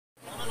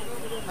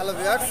Hello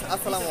viewers,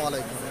 আসসালামু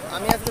আলাইকুম।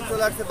 আমি আজকে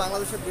চলে আসছি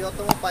বাংলাদেশের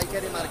বৃহত্তম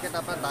পাইকারি মার্কেট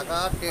আপনার ঢাকা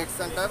ট্রেড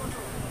সেন্টার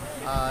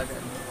আর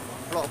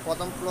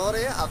প্রথম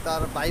ফ্লোরে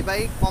আপনার বাই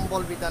বাই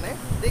কম্বল বিতানে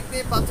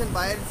দেখতেই পাচ্ছেন।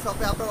 বাইরের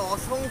শপে আপনার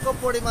অসংখ্য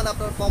পরিমাণ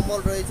আপনার কম্বল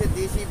রয়েছে,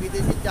 দেশি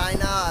বিদেশি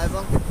চায়না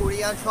এবং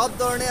কোরিয়ান সব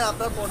ধরনের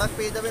আপনার প্রোডাক্ট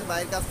পেয়ে যাবেন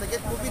বাইরের কাছ থেকে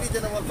খুবই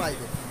রিজনেবল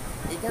প্রাইসে।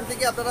 এখান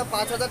থেকে আপনারা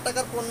 5,000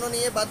 টাকার পণ্য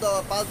নিয়ে বা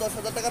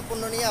 5-10,000 টাকার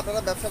পণ্য নিয়ে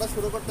আপনারা ব্যবসাটা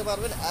শুরু করতে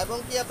পারবেন এবং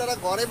কি আপনারা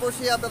ঘরে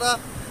বসে আপনারা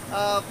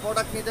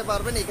প্রোডাক্ট নিতে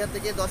পারবেন। এখান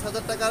থেকে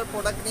 10,000 টাকার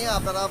প্রোডাক্ট নিয়ে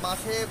আপনারা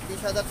মাসে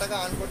 20,000 টাকা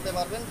আর্ন করতে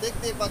পারবেন।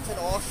 দেখতেই পাচ্ছেন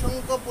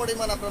অসংখ্য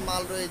পরিমাণ আপনার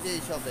মাল রয়েছে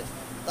এই শপে।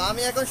 তো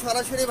আমি এখন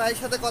সরাসরি ভাইয়ের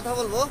সাথে কথা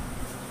বলবো।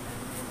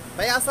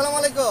 ভাই আসসালামু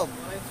আলাইকুম,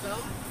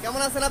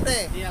 কেমন আছেন আপনি?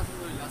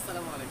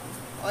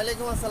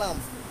 ওয়ালাইকুম আসসালাম।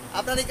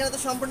 আপনার এখানে তো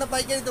সম্পূর্ণ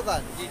পাইকারি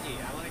দোকান? জি জি,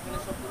 আমার এখানে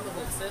সম্পূর্ণ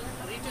হোলসেল,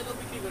 রিটেলও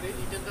বিক্রি করি।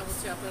 রিটেলটা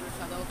হচ্ছে আপনার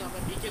সাধারণত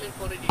আমরা বিকেলের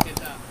পরে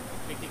রিটেলটা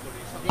বিক্রি করি।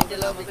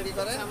 রিটেলও বিক্রি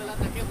করেন? সকালবেলা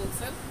থাকে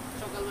হোলসেল,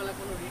 সকালবেলা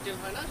কোনো রিটেল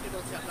হয় না, সেটা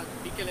হচ্ছে আপনার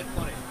বিকেলের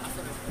পরে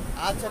আসলে।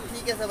 আচ্ছা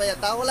ঠিক আছে ভাইয়া,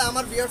 তাহলে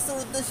আমার ভিউয়ার্সের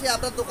উদ্দেশ্যে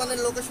আপনার দোকানের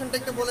লোকেশনটা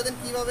একটু বলে দেন,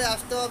 কিভাবে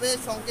আসতে হবে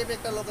সংক্ষেপে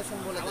একটা লোকেশন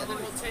বলে দেন। আমাদের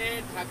হচ্ছে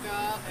ঢাকা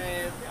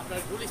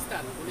আপনার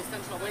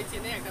গুলিস্তান সবাই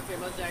চেনে, একটা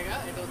ফেমাস জায়গা।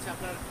 এটা হচ্ছে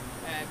আপনার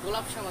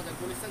গোলাপ শাহ বাজার।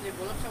 গুলিস্তান যে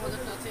গোলাপ শাহ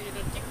বাজারটা আছে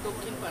এটার ঠিক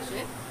দক্ষিণ পাশে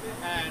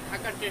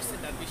ঢাকা ট্রেড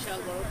সেন্টার, বিশাল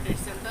বড়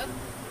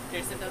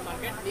ট্রেড সেন্টার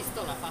মার্কেট,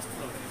 নিচতলা ফার্স্ট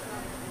ফ্লোরে।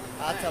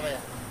 আচ্ছা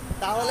ভাইয়া,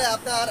 তাহলে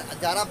আপনার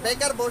যারা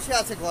বেকার বসে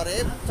আছে ঘরে,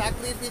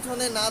 চাকরির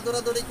পিছনে না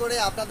দৌড়াদৌড়ি করে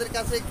আপনাদের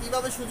কাছে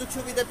কিভাবে সুযোগ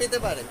সুবিধা পেতে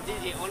পারে? জি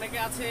জি, অনেকে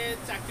আছে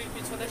চাকরির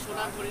পিছনে,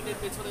 সোনার হরিণের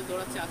পিছনে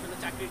দৌড়াচ্ছে। আসলে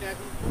চাকরিটা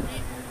এখন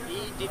খুবই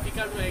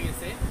ডিফিকাল্ট হয়ে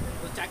গেছে।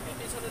 তো চাকরির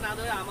পিছনে না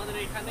দৌড়ে আমাদের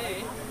এখানে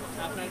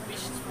আপনার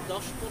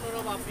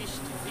 10-15 বা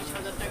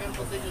 20,000 টাকার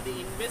মধ্যে যদি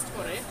ইনভেস্ট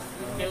করে,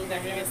 কেউ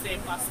দেখা গেছে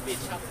 5 পিস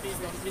 7 পিস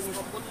 10 পিস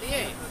কম্বল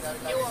নিয়ে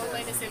কেউ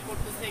অনলাইনে সেল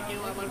করতেছে, কেউ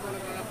আবার মনে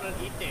করেন আপনার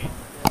কি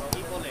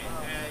বলে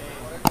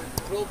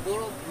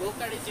বড়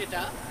ব্রোকারি,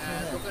 যেটা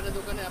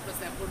দোকানে আপনার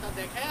স্যাম্পলটা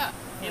দেখায়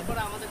এরপরে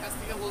আমাদের কাছ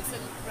থেকে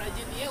হোলসেল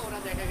প্রাইজে নিয়ে ওরা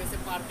দেখা গেছে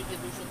পার পিকে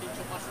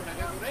 200-300-500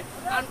 টাকা করে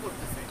আর্ন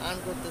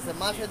করতেছে।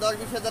 মাসে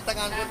 10-20,000 টাকা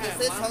আর্ন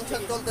করতেছে,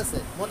 সংসার চলতেছে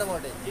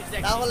মোটামুটি।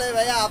 তাহলে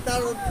ভাইয়া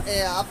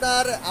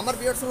আপনার আমার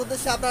ভিউয়ার্সের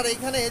উদ্দেশ্যে আপনার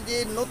এখানে যে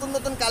নতুন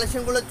নতুন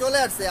কালেকশনগুলো চলে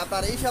আসছে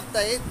আপনার এই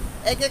সপ্তাহে,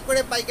 এক এক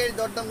করে পাইকারি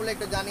দরদামগুলো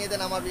একটু জানিয়ে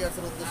দেন আমার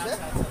ভিউয়ার্সের উদ্দেশ্যে।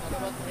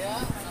 ধন্যবাদ ভাইয়া।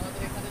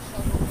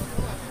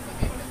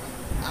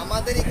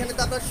 আমাদের এখানে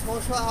তো আপনার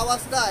শোঁ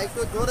আওয়াজটা একটু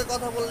জোরে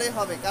কথা বললেই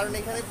হবে, কারণ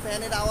এখানে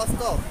ফ্যানের আওয়াজ,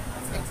 তো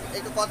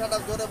একটু কথাটা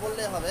জোরে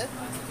বললেই হবে।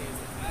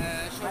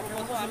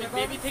 সর্বপ্রথম আমি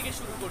বেবি থেকে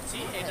শুরু করছি।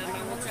 এটার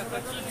নাম হচ্ছে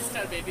আপনার কিং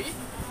স্টার বেবি।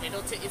 এটা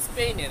হচ্ছে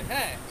স্পেনের,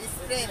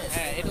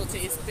 এটা হচ্ছে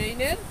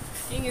স্পেনের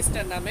কিং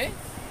স্টার নামে।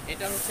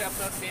 এটা হচ্ছে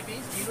আপনার বেবি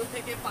 0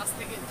 থেকে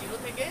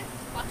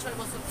 5-6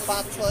 বছর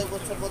 5-6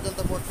 বছর পর্যন্ত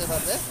পড়তে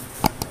পারবে।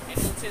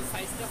 এটা হচ্ছে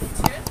সাইজটা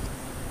হচ্ছে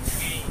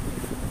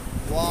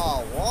ওয়াও,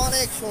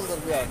 অনেক সুন্দর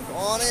ভিউয়ার্স,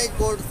 অনেক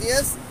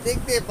গর্জিয়াস।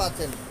 দেখতে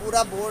পাচ্ছেন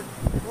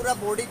পুরা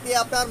বডিতে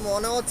আপনার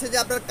মনে হচ্ছে যে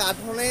আপনার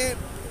কার্টুনে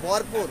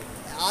ভরপুর,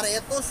 আর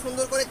এত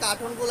সুন্দর করে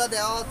কার্টুনগুলো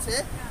দেওয়া হচ্ছে,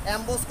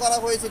 এমবোস করা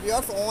হয়েছে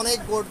ভিউয়ার্স, অনেক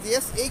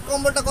গর্জিয়াস। এই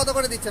কম্বলটা কত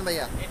করে দিচ্ছেন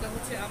ভাইয়া? এটা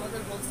হচ্ছে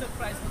আমাদের হোলসেল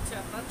প্রাইস হচ্ছে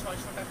আপনার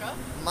 600 টাকা।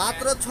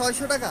 মাত্র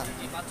 600 টাকা?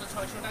 জি, মাত্র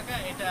 600 টাকা।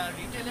 এটা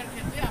রিটেলের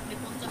ক্ষেত্রে আপনি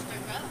 50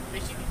 টাকা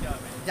বেশি দিতে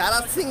হবে। যারা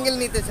সিঙ্গেল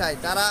নিতে চায়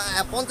তারা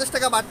 50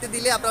 টাকা বাড়তি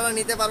দিলে আপনারা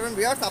নিতে পারবেন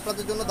ভিউয়ার্স।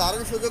 আপনাদের জন্য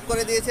দারুণ সুযোগ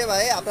করে দিয়েছে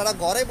ভাই। আপনারা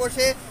ঘরে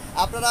বসে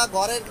আপনারা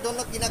ঘরের জন্য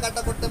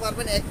কেনাকাটা করতে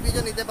পারবেন, এক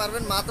পিসও নিতে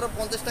পারবেন। মাত্র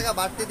 50 টাকা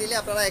বাড়তি দিলে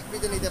আপনারা এক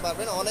পিসও নিতে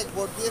পারবেন। অনেক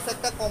গর্জিয়াস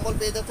একটা কম্বল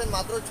পেয়ে যাচ্ছেন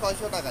মাত্র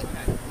 600 টাকায়।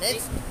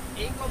 নেক্সট,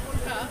 এই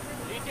কম্বলটা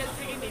রিটেল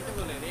থেকে নিতে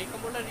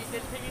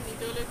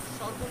হলে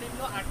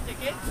সর্বনিম্ন 8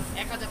 থেকে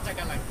 1,000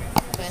 টাকা লাগবে।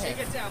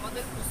 সেক্ষেত্রে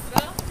আমাদের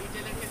খুচরা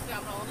রিটেলের ক্ষেত্রে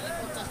আমরা অনলি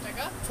 50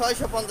 টাকা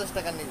 650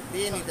 টাকা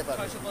দিয়ে নিতে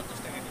পারবেন। 650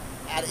 টাকা নিই।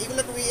 আর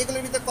এগুলোর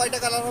ভিতরে কয়টা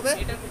কালার হবে?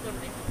 এটার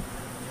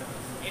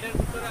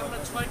ভিতরে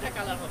আপনার 6টা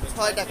কালার হবে।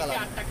 6টা কালার,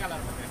 8টা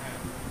কালার হবে। হ্যাঁ,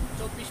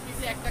 24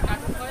 পিসে একটা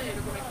কার্টুন হয়,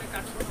 এরকম একটা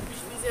কার্টুন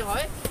 24 পিসে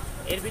হয়।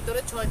 এর ভিতরে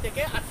 6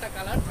 থেকে 8টা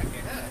কালার থাকে।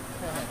 হ্যাঁ,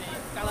 আপনি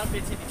কালার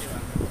বেছে নিতে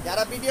পারবেন।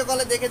 যারা ভিডিও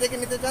কলে দেখে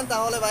নিতে চান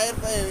তাহলে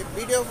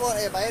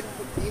ভাইয়ের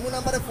ইমো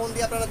নাম্বারে ফোন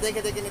দিয়ে আপনারা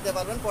দেখে নিতে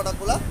পারবেন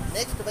প্রোডাক্টগুলো।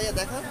 নেক্সট ভাইয়া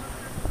দেখান।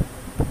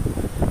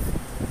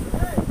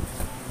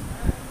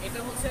 এটা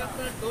হচ্ছে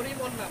আপনার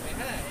ডোরিমন নামে।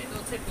 হ্যাঁ, এটা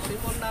হচ্ছে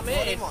ডোরিমন নামে।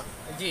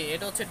 জি,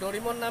 এটা হচ্ছে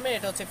ডোরিমন নামে।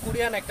 এটা হচ্ছে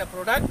কোরিয়ান একটা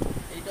প্রোডাক্ট।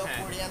 এইটা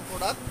কোরিয়ান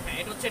প্রোডাক্ট। হ্যাঁ,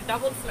 এটা হচ্ছে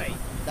ডাবল ফ্লাই।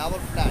 এটা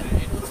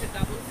হচ্ছে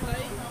ডাবল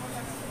ফ্লাই।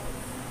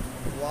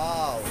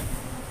 ওয়াও,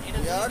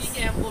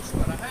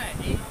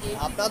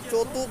 আপনার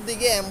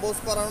চতুর্দিকে এমবোস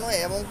করানো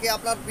এবং কি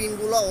আপনার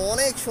পিনগুলো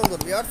অনেক সুন্দর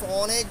ভিউয়ার্স,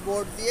 অনেক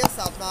গর্জিয়াস।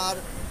 আপনার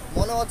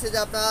মনে হচ্ছে যে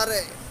আপনার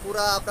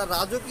পুরা আপনার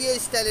রাজকীয়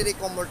স্টাইলের এই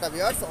কম্বলটা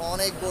ভিউয়ার্স,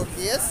 অনেক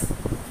গর্জিয়াস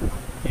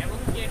এবং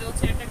এটা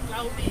হচ্ছে একটা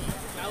ক্লাউডি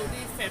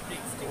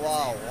ফ্যাব্রিক।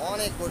 ওয়াও,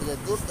 অনেক গর্জিয়াস।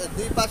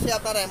 দুই পাশে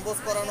আপনার এমবোস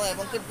করানো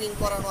এবং কি পিন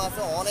করানো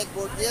আছে, অনেক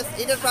গর্জিয়াস।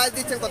 এটার প্রাইস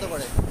দিচ্ছেন কত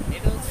করে?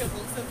 এটা হচ্ছে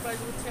হোলসেল প্রাইস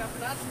হচ্ছে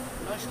আপনার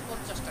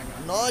 950 টাকা।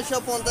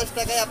 950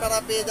 টাকায় আপনারা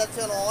পেয়ে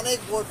যাচ্ছেন অনেক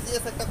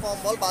গর্জিয়াস একটা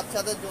কম্বল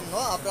বাচ্চাদের জন্য।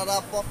 আপনারা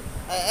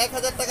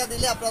 1000 টাকা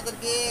দিলে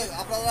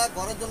আপনারা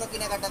ঘরের জন্য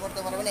কেনাকাটা করতে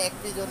পারবেন, এক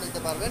পিসও নিতে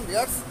পারবেন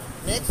ভিউয়ার্স।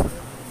 নেক্সট,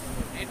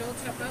 এটা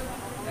হচ্ছে আপনার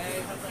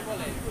কি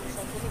বলে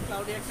সম্পূর্ণ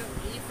ক্লাউডি একটা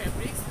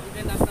ফ্যাব্রিক্স,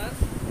 ইভেন আপনার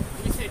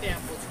দুই সাইডে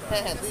অ্যাম্বোজ করা।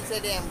 হ্যাঁ হ্যাঁ, দুই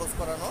সাইডে অ্যাম্বোজ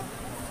করানো।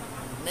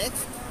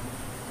 নেক্সট,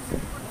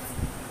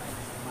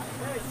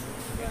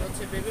 এটা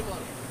হচ্ছে বেবি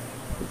মল।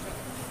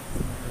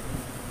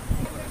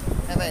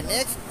 হ্যাঁ ভাই,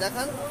 নেক্সট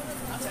দেখান।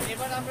 আচ্ছা,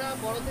 এবার আমরা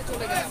বড়তে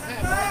চলে গেলাম।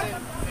 হ্যাঁ,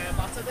 বড়দের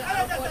বাচ্চাদের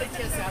আরো কোয়ালিটি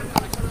আছে, আরো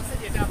কালেকশন আছে,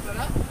 যেটা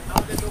আপনারা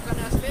আমাদের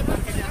দোকানে আসলে,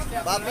 মার্কেটে আসলে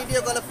বা ভিডিও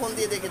কলে ফোন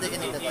দিয়ে দেখে দেখে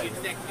নিতে পারেন।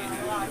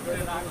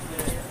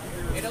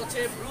 এটা হচ্ছে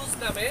ব্রুজ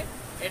নামে,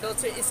 এটা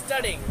হচ্ছে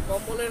স্টার্টিং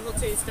কম্বলের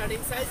হচ্ছে স্টার্টিং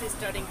সাইজ,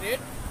 স্টার্টিং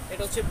রেট।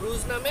 এটা হচ্ছে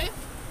ব্রুজ নামে,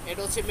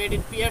 এটা হচ্ছে মেড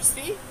ইন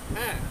পিআরসি।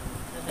 হ্যাঁ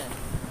হ্যাঁ,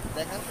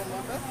 দেখেন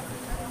কম্বলটা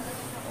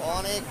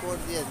অনেক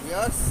গর্জিয়াস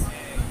ভিউয়ার্স,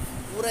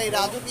 পুরাই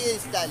রাজকীয়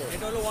স্টাইলে।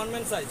 এটা হলো ওয়ান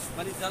ম্যান সাইজ,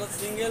 মানে যারা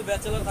সিঙ্গেল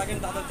ব্যাচেলার থাকেন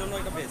তাদের জন্য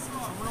এটা বেস্ট।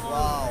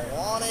 ওয়াও,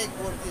 অনেক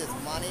গর্জিয়াস,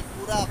 মানে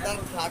পুরো আপনার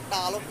খাটটা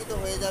আলোকিত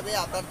হয়ে যাবে।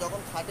 আপনার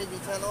যখন খাটে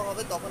বিছানো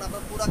হবে তখন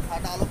আপনার পুরো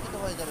খাট আলোকিত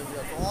হয়ে যাবে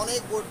ভিউয়ার্স,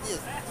 অনেক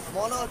গর্জিয়াস।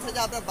 মনে হচ্ছে যে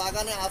আপনার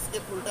বাগানে আজকে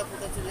ফুলটা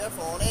ফুটেছে ভিউয়ার্স,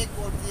 অনেক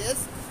গর্জিয়াস।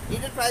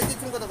 এটার প্রাইস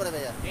দিচ্ছেন কত করে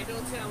ভাইয়া? এটা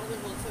হচ্ছে আমাদের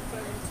হোলসেল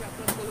প্রাইস হচ্ছে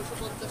আপনার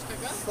 1650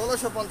 টাকা।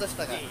 1650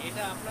 টাকা।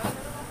 এটা আপনার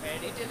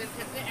রিটেলের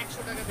ক্ষেত্রে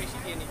 100 টাকা বেশি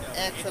দিয়ে নিতে হবে।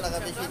 100 টাকা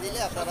বেশি দিলে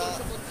আপনারা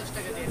 1750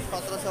 টাকা দিয়ে নিতে হবে।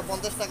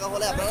 1750 টাকা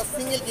হলে আপনারা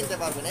সিঙ্গেল কিনতে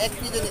পারবেন, এক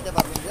পিসে নিতে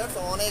পারবেন ভিউয়ার্স,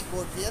 অনেক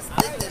গর্জিয়াস,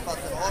 দেখতে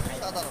পাচ্ছেন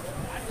অসাধারণ।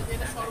 আর যদি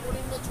এটা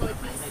সর্বনিম্ন 6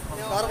 পিস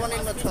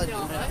সর্বনিম্ন 6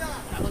 পিস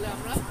তাহলে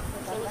আমরা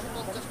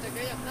 1650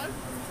 টাকায় আপনার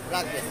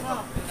রাখবেন।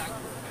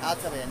 রাখবো।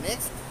 আচ্ছা ভাইয়া,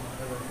 নেক্সট।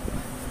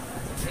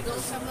 এটা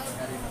হচ্ছে আপনার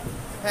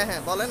হ্যাঁ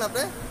হ্যাঁ, বলেন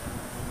আপনি।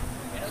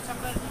 এটা হচ্ছে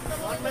আপনার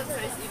ওয়ান ম্যান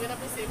সাইজ, ইভেন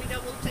আপনি সেমি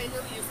ডাবল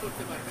চাইলেও ইউজ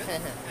করতে পারবেন।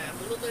 হ্যাঁ হ্যাঁ, হ্যাঁ,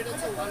 মূলত এটা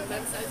হচ্ছে one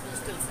man size,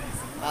 hostel size.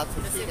 আচ্ছা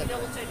এটা ঠিক সেমি আছে।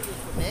 ডাবল চাইলে ইউজ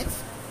করতে নেক্সট,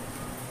 পারবেন।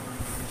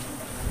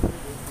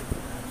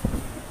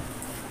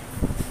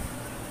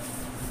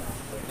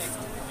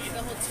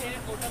 এটা হচ্ছে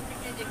ওটার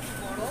থেকে একটু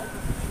বড়।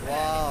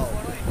 ওয়াও,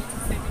 বড়, এটা হচ্ছে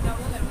সেমি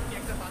ডাবল এবং কি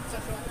একটা বাচ্চা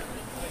সহ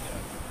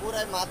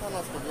পুরাই মাথা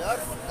নষ্ট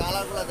ভিউয়ার্স।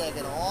 কালারগুলো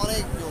দেখেন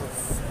অনেক জোস,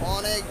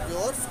 অনেক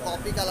জোস,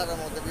 কপি কালারের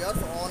মধ্যে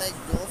ভিউয়ার্স, অনেক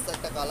জোস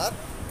একটা কালার।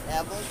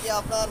 এবং কি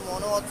আপনার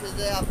মনে হচ্ছে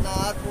যে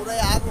আপনার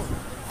পুরাই আগুন।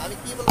 আমি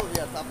কি বলবো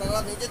ভিউয়ার্স, আপনারা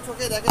নিজের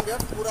চোখে দেখেন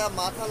ভিউয়ার্স, পুরা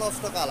মাথা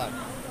নষ্ট কালার।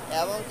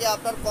 এবং কি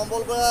আপনার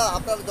কম্বলগুলো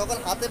আপনার যখন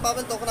হাতে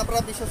পাবেন তখন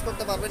আপনারা বিশ্বাস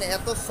করতে পারবেন,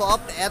 এত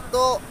সফট, এত।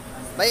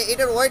 ভাই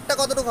এটার ওয়েটটা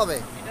কতটুকু হবে?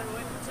 এটার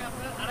ওয়েট হচ্ছে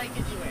আপনার 2.5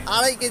 কেজি ওয়েট।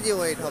 2.5 কেজি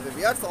ওয়েট হবে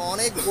ভিউয়ার্স,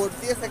 অনেক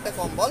গর্জিয়াস একটা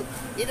কম্বল।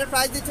 এটার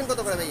প্রাইস দিচ্ছেন কত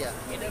করে ভাইয়া?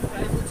 এটার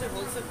প্রাইস হচ্ছে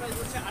হোলসেল প্রাইস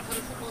হচ্ছে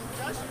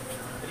 1850,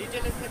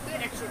 রিটেলের ক্ষেত্রে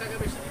 100 টাকা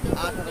বেশি দিতে হবে।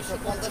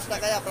 1850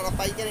 টাকায় আপনারা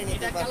পাইকারি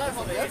নিতে এটা কালার পারবেন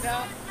হবে, ভিউয়ার্স।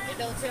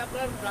 এটা হচ্ছে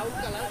আপনার ব্রাউন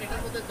কালার।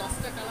 এটার মধ্যে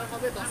 10টা কালার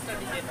হবে, 10টা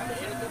ডিজাইন হবে।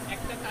 এরকম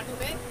একটা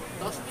কার্টুনে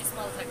 10 পিস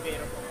মাল থাকবে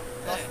এরকম।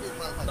 10 পিস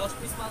মাল থাকবে। 10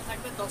 পিস মাল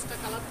থাকবে, 10টা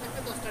কালার থাকবে,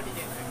 10টা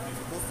ডিজাইন থাকবে।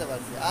 বুঝতে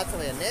পারছি। আচ্ছা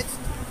ভাইয়া, নেক্সট।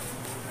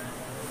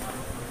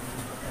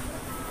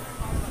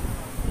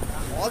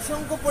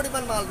 অসংখ্য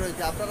পরিমাণ মাল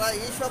রয়েছে, আপনারা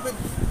এই শপে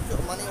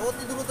মানে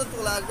অতি দ্রুত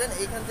চলে আসবেন।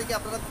 এখান থেকে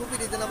আপনারা খুবই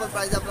রিজনেবল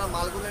প্রাইসে আপনারা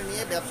মালগুলো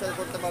নিয়ে ব্যবসা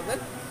করতে পারবেন।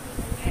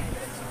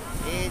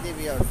 এই যে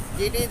ভিউয়ার্স,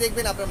 যেটাই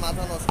দেখবেন আপনার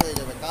মাথা নষ্ট হয়ে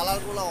যাবে।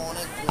 কালারগুলো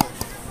অনেক জোস,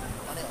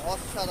 মানে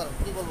অসাধারণ,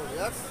 কি বলবো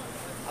ভিউয়ার্স,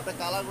 আপনার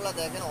কালারগুলো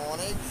দেখেন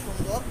অনেক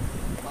সুন্দর,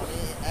 মানে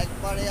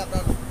একবারে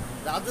আপনার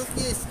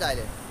রাজকীয়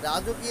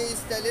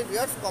স্টাইলের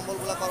ভিউয়ার্স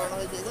কম্বলগুলো করানো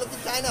হয়েছে। এগুলো কি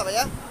চাই না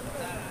ভাইয়া?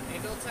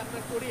 এটা হচ্ছে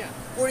আপনার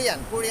কোরিয়ান।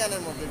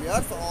 কোরিয়ানের মধ্যে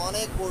ভিউয়ার্স,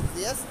 অনেক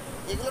গর্জিয়াস।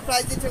 এগুলো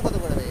প্রাইস দিচ্ছেন কত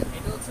করে ভাইয়া?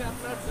 এটা হচ্ছে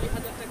আপনার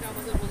 2000 টাকা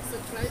আমাদের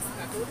হোলসেল প্রাইস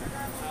কার্টুন,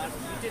 আর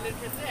রিটেলের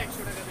ক্ষেত্রে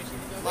 100 টাকা বেশি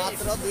দিতে হবে।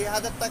 মাত্র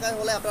 2000 টাকায়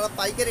হলে আপনারা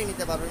পাইকারি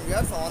নিতে পারবেন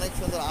ভিউয়ার্স, অনেক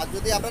সুন্দর। আর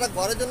যদি আপনারা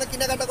ঘরের জন্য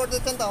কেনাকাটা করতে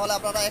চান তাহলে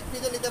আপনারা এক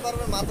পিসও নিতে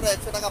পারবেন, মাত্র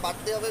 100 টাকা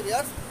বাড়তে হবে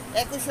ভিউয়ার্স।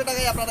 2100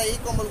 টাকায় আপনারা এই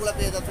কম্বলগুলো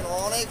পেয়ে যাচ্ছেন,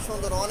 অনেক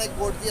সুন্দর, অনেক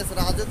গর্জিয়াস,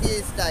 রাজকীয়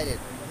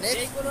স্টাইলের।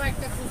 এই কোনো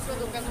একটা খুচরা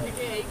দোকান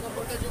থেকে এই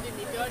কাপড়টা যদি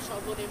নিতে হয়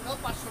সর্বনিম্ন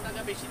 500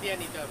 টাকা বেশি দিয়ে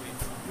নিতে হবে।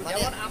 মানে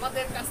যেমন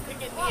আমাদের কাছ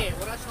থেকে নিয়ে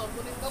ওরা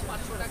সর্বনিম্ন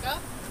 500 টাকা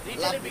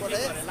রিটেলে বিক্রি করে,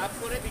 লাভ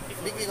করে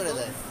বিক্রি করে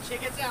দেয়।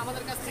 সেক্ষেত্রে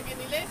আমাদের কাছ থেকে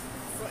নিলে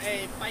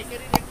এই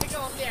পাইকারি রেট থেকে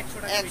অনলি 100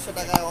 টাকা 100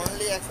 টাকা,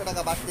 অনলি 100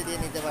 টাকা বাড়তি দিয়ে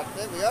নিতে পারছে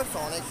ভিউয়ার্স।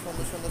 অনেক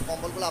সুন্দর সুন্দর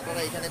কম্বলগুলো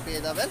আপনারা এখানে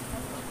পেয়ে যাবেন।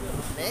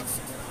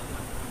 নেক্সট,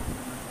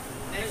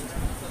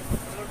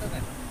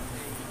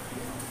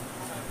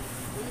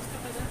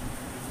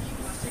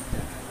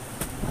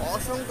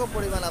 অসংখ্য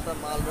পরিমাণ আপনার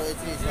মাল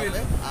রয়েছে এই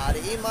শপে। আর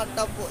এই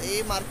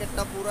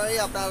মার্কেটটা পুরাই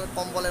আপনার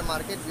কম্বলের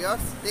মার্কেট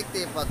ভিউয়ার্স,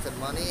 দেখতেই পাচ্ছেন,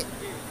 মানে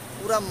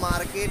পুরা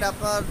মার্কেট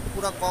আপনার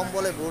পুরা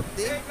কম্বলে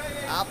ভর্তি।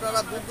 আপনারা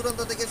দূর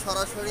দূরান্ত থেকে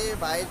সরাসরি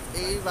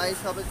ভাই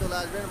শপে চলে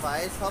আসবেন।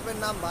 ভাইয়ের শপের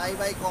নাম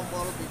ভাই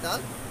কম্বল বিতান,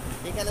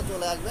 এখানে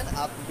চলে আসবেন।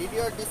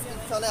 ভিডিওর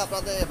ডিসক্রিপশনে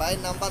আপনাদের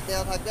ভাইয়ের নাম্বার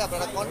দেওয়া থাকবে,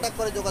 আপনারা কন্ট্যাক্ট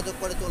করে যোগাযোগ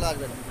করে চলে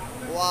আসবেন।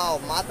 ওয়াও,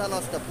 মাথা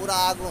নষ্ট, পুরা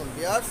আগুন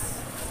ভিউয়ার্স।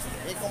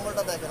 এই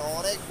কম্বলটা দেখেন,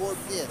 অনেক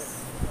গর্জিয়াস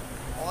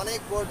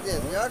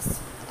ভিউয়ার্স।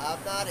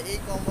 আপনার এই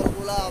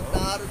কম্বলগুলো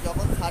আপনার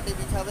যখন খাটে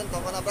বিছাবেন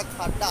তখন আপনার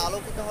খাটটা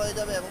আলোকিত হয়ে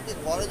যাবে, এবং কি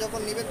ঘরে যখন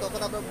নেবেন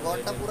তখন আপনার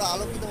ঘরটা পুরো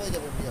আলোকিত হয়ে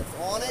যাবে ভিউয়ার্স,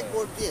 অনেক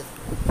গর্জিয়াস।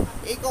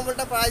 এই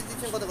কম্বলটা প্রাইস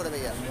দিচ্ছেন কত করে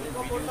ভাইয়া? এই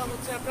কম্বলটা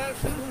হচ্ছে আপনার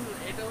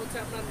এটা হচ্ছে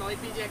আপনার 9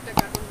 পিস একটা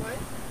কার্টুন হয়,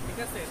 ঠিক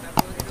আছে।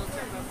 তারপর এটা হচ্ছে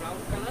আপনার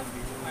ব্রাউন কালার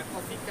বা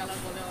কফি কালার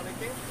বলে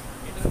অনেকে।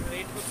 এটার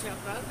রেট হচ্ছে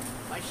আপনার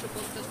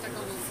 2250 টাকা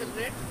হোলসেল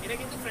রেট। এটা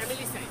কিন্তু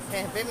ফ্যামিলি সাইজ।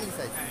 হ্যাঁ ফ্যামিলি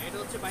সাইজ। হ্যাঁ, এটা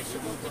হচ্ছে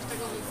 2250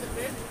 টাকা হোলসেল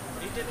রেট।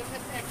 রিটেলের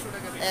ক্ষেত্রে 100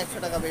 টাকা বেশি। 100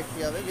 টাকা বেশি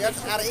হবে ভিউয়ার্স।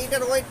 আর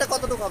এইটার ওয়েটটা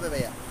কতটুকু হবে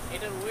ভাইয়া?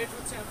 এটার ওয়েট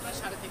হচ্ছে আপনার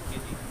 3.5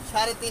 কেজি।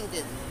 3.5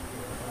 কেজি।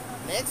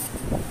 নেক্সট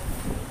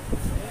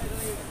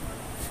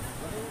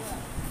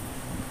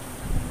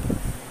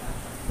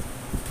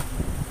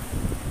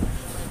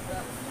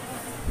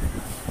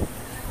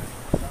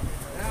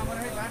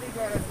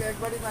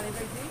একবারই পানি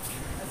খাইছি।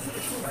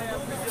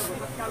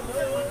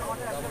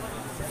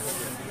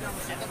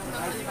 এতক্ষণ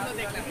আমরা যেগুলো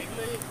দেখলাম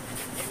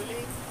এগুলি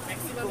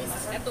ম্যাক্সিমামই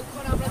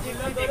এতক্ষণ আমরা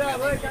যেগুলো দেখলাম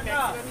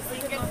ম্যাক্সিমামই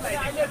সিঙ্গেল প্লাই।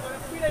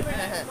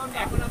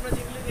 এখন আমরা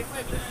যেগুলো দেখবো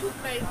এগুলো টু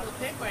প্লাইয়ের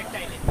মধ্যে কয়েকটা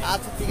আইটেম।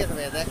 আচ্ছা ঠিক আছে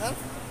ভাইয়া দেখান।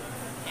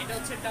 এটা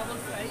হচ্ছে ডাবল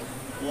প্লাই।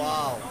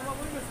 ওয়াও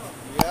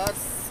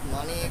ভিউয়ার্স,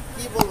 মানে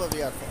কি বলবো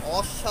ভিউয়ার্স,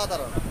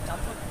 অসাধারণ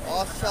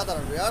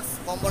অসাধারণ ভিউয়ার্স।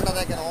 কম্বলটা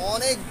দেখেন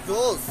অনেক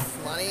জোস,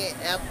 মানে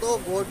এত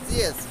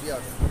গর্জিয়াস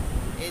ভিউয়ার্স।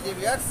 এই যে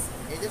ভিউয়ার্স,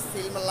 এই যে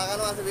সিল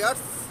লাগানো আছে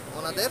ভিউয়ার্স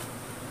ওনাদের,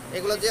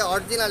 এগুলো যে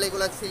অরিজিনাল,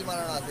 এগুলো সিল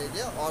মারানো আছে, এই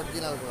যে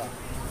অরিজিনালগুলো।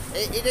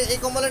 এই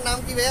কম্বলের নাম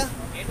কি ভাইয়া?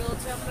 এটা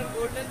হচ্ছে আপনার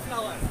golden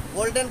flower.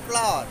 Golden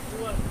flower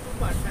two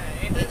part. হ্যাঁ,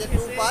 এটা যে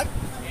টু পার্ট।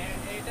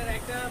 এটার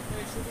একটা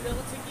সুবিধা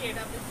হচ্ছে কি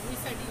এটা আপনি দুই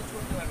সাইড ইউজ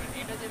করতে পারবেন।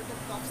 এটা যেরকম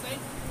টপ সাইড,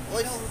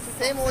 ওই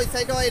সেম ওই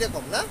সাইডও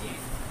এরকম না?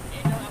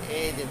 এটা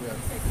এই যে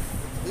ভিউয়ার্স,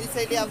 দুই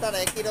সাইডে আপনার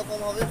একই রকম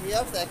হবে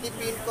ভিউয়ার্স, একই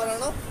প্রিন্ট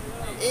করানো।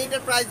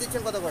 এইটার প্রাইস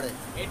দিচ্ছেন কত করে?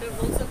 এটার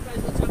হোলসেল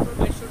প্রাইস হচ্ছে আপনার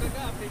 2200 টাকা।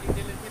 আপনি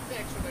রিটেলের ক্ষেত্রে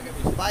 100 টাকা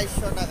বেশি।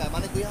 2200 টাকা,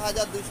 মানে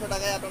 2200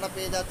 টাকায় আপনারা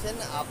পেয়ে যাচ্ছেন।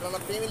 আপনারা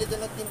ফ্যামিলির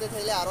জন্য কিনতে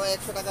চাইলে আরও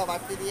 100 টাকা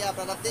বাড়তি দিয়ে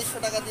আপনারা 2300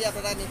 টাকা দিয়ে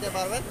আপনারা নিতে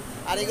পারবেন।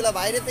 আর এগুলো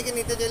বাইরে থেকে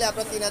নিতে চাইলে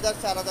আপনার 3000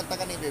 4000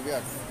 টাকা নিবে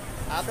ভিউয়ার্স।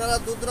 আপনারা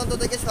দূর দূরান্ত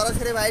থেকে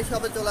সরাসরি ভাইয়ের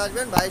শপে চলে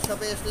আসবেন। ভাইয়ের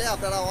শপে আসলে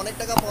আপনারা অনেক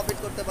টাকা প্রফিট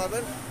করতে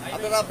পারবেন,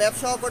 আপনারা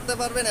ব্যবসাও করতে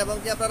পারবেন এবং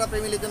কি আপনারা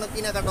ফ্যামিলির জন্য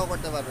কেনাকাটাও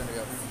করতে পারবেন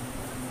ভিউয়ার্স।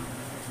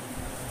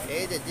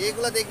 এই যে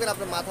যেগুলো দেখবেন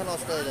আপনার মাথা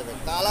নষ্ট হয়ে যাবে।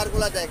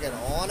 কালারগুলো দেখেন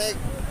অনেক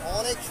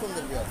অনেক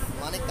সুন্দর ভিউয়ার্স,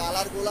 মানে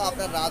কালারগুলো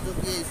আপনার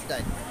রাজকীয়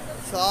স্টাইল।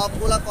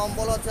 সবগুলা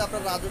কম্বল হচ্ছে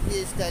আপনার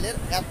রাজকীয় স্টাইলের,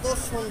 এত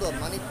সুন্দর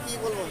মানে কি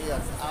বলবো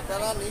ভিউয়ার্স,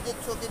 আপনারা নিজের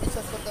চোখে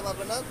বিশ্বাস করতে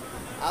পারবেন না।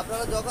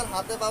 আপনারা যখন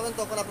হাতে পাবেন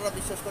তখন আপনারা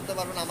বিশ্বাস করতে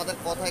পারবেন আমাদের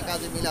কথায়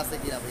কাজে মিল আছে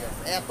কিনা ভিউয়ার্স।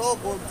 এত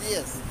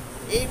গর্জিয়াস।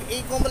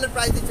 এই কম্বলের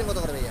প্রাইস দিচ্ছেন কত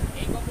করে ভাইয়া?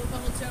 এই কম্বলটা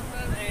হচ্ছে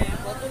আপনার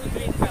বটল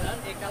গ্রিন কালার।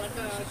 এই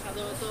কালারটা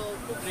সাধারণত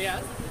খুব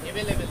রেয়ার,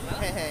 अवेलेबल না।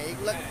 হ্যাঁ হ্যাঁ,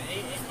 এইগুলা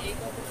এই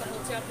কম্বলটা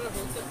হচ্ছে আপনার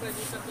হোলসেল প্রাইস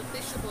হচ্ছে আপনার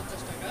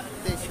 2350 টাকা।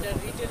 2350 এটা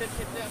রিটেলের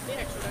ক্ষেত্রে আপনি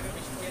 100 টাকা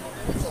বেশি দিয়ে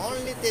নিতে পারবেন।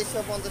 অনলি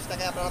 2350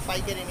 টাকায় আপনারা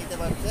পাইকারি নিতে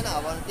পারছেন।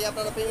 আবার কি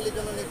আপনারা ফ্যামিলির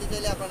জন্য নিতে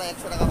চাইলে আপনারা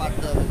 100 টাকা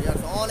বাড়তে হবে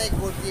ভিউয়ার্স। অনেক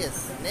গর্জিয়াস।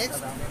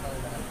 নেক্সট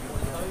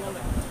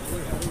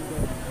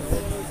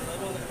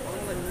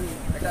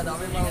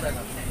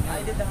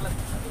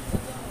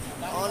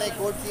অনেক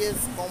গর্জিয়াস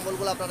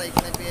কম্বলগুলো আপনারা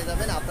এখানে পেয়ে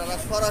যাবেন। আপনারা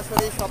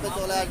সরাসরি শপে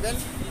চলে আসবেন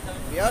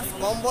ভিউয়ার্স।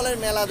 কম্বলের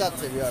মেলা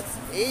যাচ্ছে ভিউয়ার্স,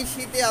 এই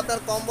শীতে আপনার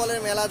কম্বলের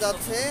মেলা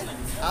যাচ্ছে।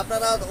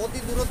 আপনারা অতি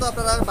দ্রুত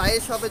আপনারা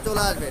বাইরের শপে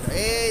চলে আসবেন।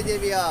 এই যে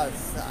ভিউয়ার্স,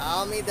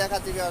 আমি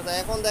দেখাচ্ছি ভিউয়ার্স,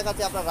 এখন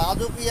দেখাচ্ছি আপনার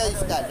রাজকীয়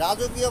স্টাইল,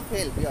 রাজকীয়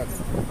ফেল ভিউয়ার্স,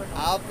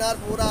 আপনার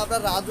পুরো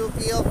আপনার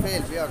রাজকীয়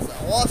ফেল ভিউয়ার্স।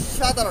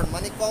 অসাধারণ,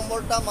 মানে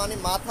কম্বলটা মানে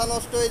মাথা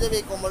নষ্ট হয়ে যাবে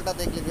এই কম্বলটা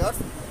দেখলে ভিউয়ার্স।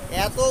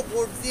 এত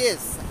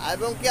গর্জিয়াস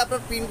এবং কি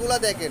আপনার পিনগুলো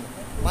দেখেন,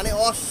 মানে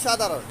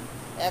অসাধারণ,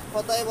 এক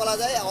কথায় বলা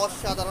যায়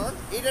অসাধারণ।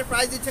 এটার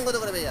প্রাইস দিচ্ছেন কত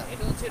করে ভাইয়া?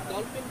 এটা হচ্ছে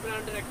ডলফিন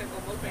ব্র্যান্ডের একটা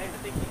কম্বল। প্যাকেটটা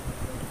দেখি।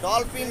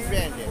 ডলফিন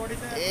ব্র্যান্ডের,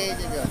 এই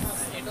যে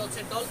এটা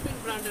হচ্ছে ডলফিন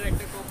ব্র্যান্ডের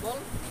একটা কম্বল।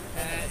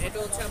 এটা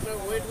হচ্ছে আপনার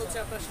ওয়েট হচ্ছে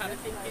আপনার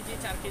 3.5 কেজি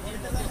 4 কেজির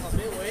মধ্যে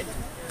হবে ওয়েট।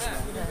 হ্যাঁ,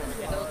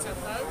 এটা হচ্ছে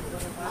আপনার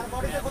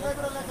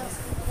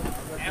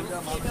এমনকি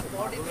এটা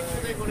বডিতে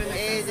খোদাই করে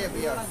লেখা এই যে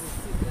ভিউয়ার্স,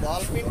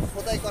 ডলফিন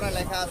খোদাই করা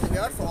লেখা আছে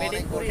ভিউয়ার্স।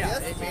 অনেক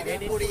গর্জিয়াস, মেড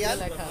ইন কোরিয়ান।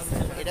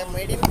 এটা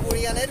মেড ইন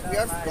কোরিয়ানের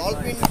ভিউয়ার্স,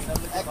 ডলফিন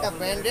একটা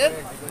ব্র্যান্ডের।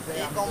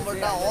 এই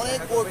কম্বলটা অনেক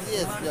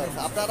গর্জিয়াস ভিউয়ার্স।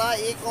 আপনারা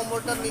এই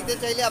কম্বলটা নিতে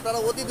চাইলে আপনারা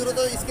অতি দ্রুত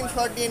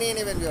স্ক্রিনশট দিয়ে নিয়ে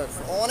নেবেন ভিউয়ার্স।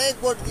 অনেক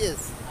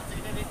গর্জিয়াস।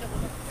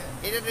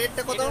 এটার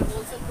রেটটা কত?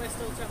 হোলসেল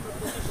প্রাইসটা হচ্ছে আপনার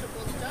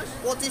 2550।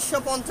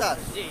 2550।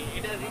 জি,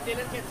 এটা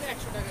রিটেলের ক্ষেত্রে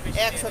 100 টাকা বেশি।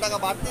 100 টাকা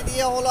বাড়তি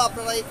দিয়ে হলো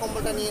আপনারা এই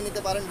কম্বলটা নিয়ে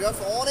নিতে পারেন ভিউয়ার্স।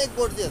 অনেক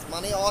গর্জিয়াস,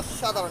 মানে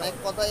অসাধারণ, এক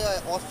কথায়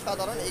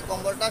অসাধারণ। এই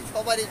কম্বলটা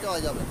সবারই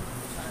চয়ে যাবে,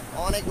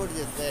 অনেক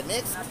গর্জিয়াস।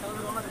 নেক্সট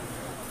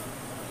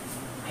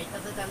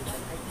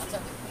আচ্ছা,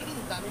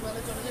 দামি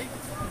মালে চলে যাই।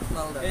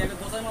 এই একটা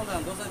দোসাই মাল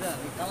দেন, দোসাই দেন,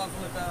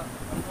 কালারফুল একটা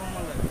কম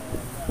মাল দেন।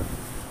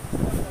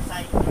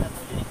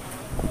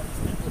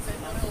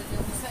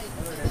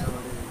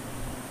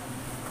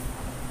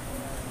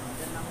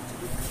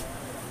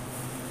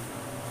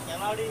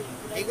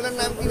 এগুলোর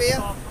নাম কি ভাইয়া?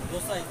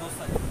 দোসাই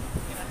দোসাই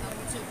এটার নাম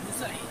হচ্ছে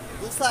গুসাই।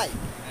 দুসাই।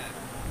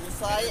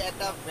 দুসাই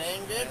একটা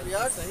ব্র্যান্ডেড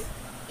ভিউয়ার্স।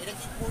 এটা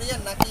কি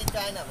কোরিয়ান নাকি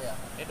চায়না ভাইয়া?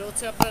 এটা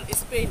হচ্ছে আপনার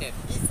স্পেনের।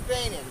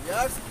 স্পেনের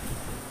ভিউয়ার্স,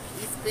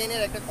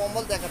 স্পেনের একটা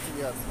কম্বল দেখাচ্ছি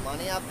ভিউয়ার্স।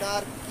 মানে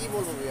আপনার কি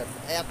বলবো ভিউয়ার্স,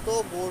 এত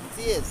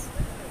গর্জিয়াস,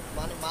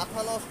 মানে মাথা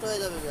নষ্ট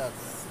হয়ে যাবে ভিউয়ার্স।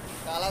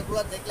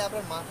 কালারগুলো দেখলে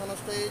আপনার মাথা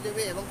নষ্ট হয়ে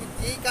যাবে, এবং কি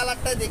যেই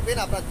কালারটাই দেখবেন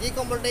আপনার, যে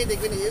কম্বলটাই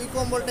দেখবেন এই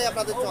কম্বলটাই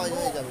আপনাদের চয়েস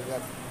হয়ে যাবে।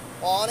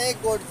 অনেক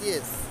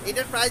গর্জিয়াস।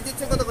 এটার প্রাইস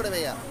দিচ্ছেন কত করে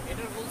ভাইয়া?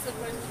 এটার হোলসেল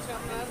প্রাইস হচ্ছে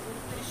আপনার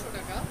 2900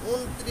 টাকা।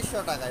 2900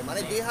 টাকায়,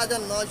 মানে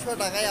 2900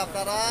 টাকায়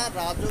আপনারা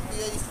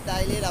রাজকীয়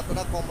স্টাইলের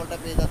আপনারা কম্বলটা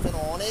পেয়ে যাচ্ছেন।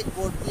 অনেক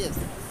গর্জিয়াস,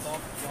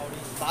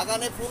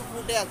 বাগানে ফুল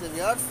ফুটে আছে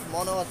ভিউয়ার্স,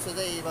 মনে হচ্ছে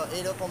যে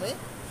এইরকমই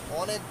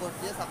অনেক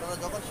গর্জিয়াস। আপনারা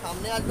যখন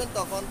সামনে আসবেন,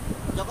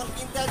 যখন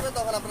কিনতে আসবেন,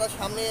 তখন আপনারা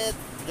সামনে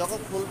যখন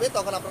খুলবে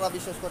তখন আপনারা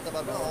বিশ্বাস করতে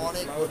পারবেন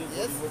অনেক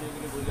গর্জিয়াস।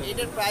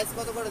 এটার প্রাইস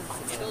কত করে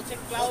দিচ্ছেন? এটা হচ্ছে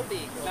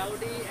ক্লাউডি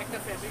একটা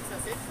ফেব্রিক্স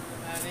আছে,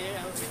 আর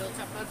এটা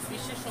হচ্ছে আপনার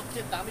বিশ্বের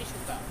সবচেয়ে দামি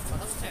সুতা, কথা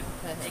বলছেন?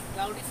 হ্যাঁ, হ্যাঁ। এই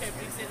ক্লাউডি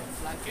ফেব্রিক্সের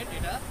ব্ল্যাঙ্কেট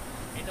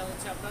এটা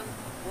হচ্ছে আপনার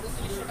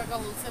 2900 টাকা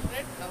হোলসেল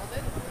রেট,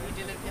 আমাদের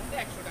রিটেলের ক্ষেত্রে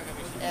 100 টাকা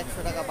বেশি। 100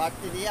 টাকা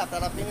বাড়তি দিয়ে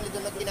আপনারা ফ্যামিলির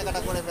জন্য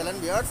কেনাকাটা করে ফেলেন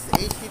ভিউয়ার্স।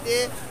 এই শীতে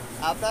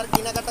আপনার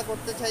কেনাকাটা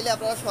করতে চাইলে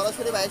আপনারা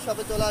সরাসরি বাইরের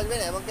শপে চলে আসবেন,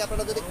 এবং কি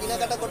আপনারা যদি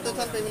কেনাকাটা করতে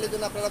চান ফ্যামিলির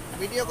জন্য, আপনারা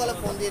ভিডিও কলে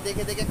ফোন দিয়ে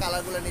দেখে দেখে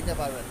কালারগুলো নিতে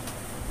পারবেন।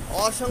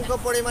 অসংখ্য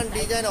পরিমাণ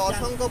ডিজাইন,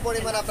 অসংখ্য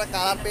পরিমাণ আপনার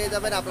কালার পেয়ে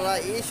যাবেন আপনারা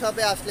এই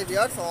শপে আসলে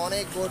ভিউয়ার্স।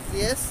 অনেক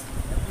গর্জিয়াস,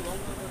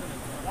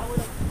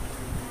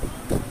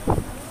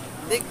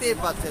 দেখতেই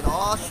পাচ্ছেন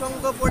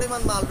অসংখ্য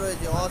পরিমাণ মাল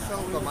রয়েছে,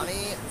 অসংখ্য, মানে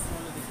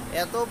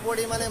এত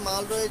পরিমাণে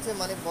মাল রয়েছে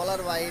মানে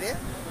বলার বাইরে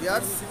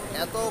ভিউয়ার্স।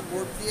 এত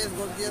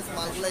গর্জিয়াস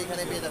মালগুলো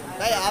এখানে পেয়ে যাবেন।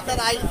 তাই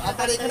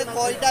আপনার এখানে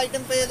কয়টা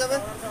আইটেম পেয়ে যাবে?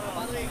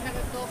 আমাদের এখানে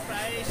তো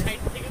প্রায়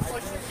 60 থেকে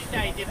 65টা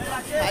আইটেম,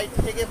 60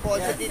 থেকে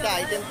 65টা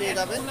আইটেম পেয়ে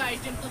যাবেন।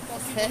 আইটেম তো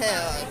হ্যাঁ হ্যাঁ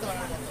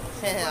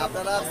হ্যাঁ,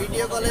 আপনারা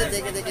ভিডিও কলে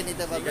দেখে দেখে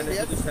নিতে পারবেন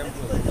ভিউয়ার্স।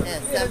 হ্যাঁ,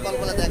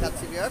 স্যাম্পলগুলো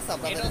দেখাচ্ছি ভিউয়ার্স এটা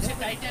আপনাদের। হচ্ছে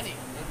Titanic.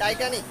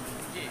 Titanic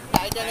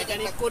Titanic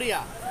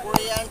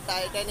Korean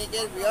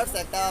টাইটানিকের viewers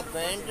একটা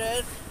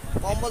ব্র্যান্ডের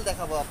কম্বল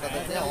দেখাবো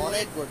আপনাদের।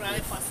 অনেক গুড,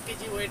 প্রায় 5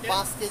 কেজি ওয়েট।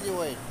 5 KG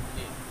wait.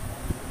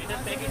 এটা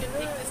প্যাকেটের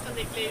থিকনেসটা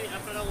দেখলে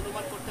আপনারা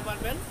অনুমান করতে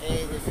পারবেন।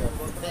 এই যে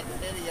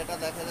প্যাকেটের ইয়েটা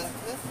দেখা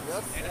যাচ্ছে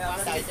ভিউয়ার্স,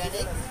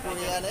 টাইটানিক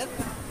কোরিয়ানের।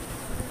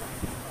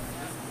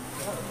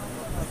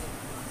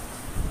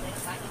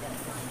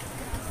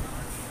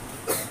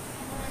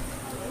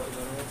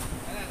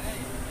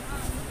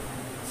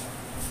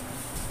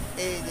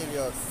 এই যে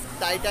ভিউয়ার্স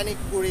টাইটানিক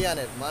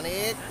কোরিয়ানের, মানে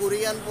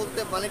কোরিয়ান বলতে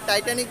মানে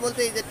টাইটানিক বলতে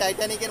এই যে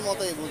টাইটানিকের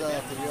মতোই বোঝা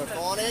যাচ্ছে ভিউয়ার্স।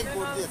 অনেক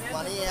গর্জিয়াস,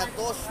 মানে এত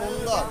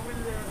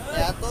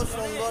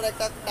সুন্দর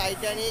একটা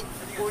টাইটানিক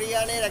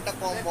কোরিয়ানের একটা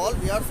কম্বল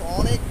ভিউয়ার্স,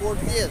 অনেক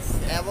গর্জিয়াস।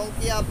 এবং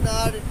কি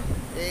আপনার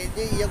এই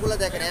যে ইয়েগুলো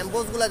দেখেন,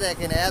 অ্যাম্বোসগুলো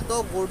দেখেন, এত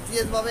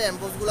গর্জিয়াসভাবে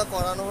অ্যাম্বোসগুলো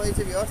করানো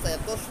হয়েছে ভিউয়ার্স,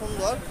 এত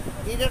সুন্দর।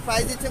 এটার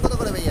প্রাইস দিচ্ছেন কত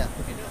করে ভাইয়া?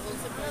 এটা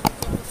হোলসেল প্রাইস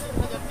হচ্ছে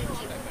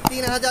 3300 টাকা।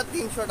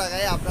 3300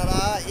 টাকায় আপনারা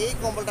এই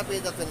কম্বলটা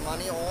পেয়ে যাচ্ছেন,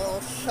 মানে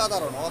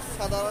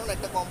অসাধারণ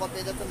একটা কম্বল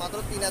পেয়ে যাচ্ছেন মাত্র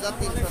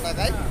 3300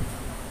 টাকায়।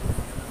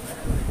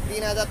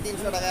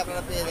 3300 টাকায়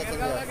আপনারা পেয়ে যাচ্ছেন।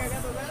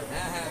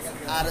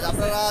 আর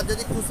আপনারা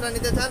যদি খুচরা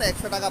নিতে চান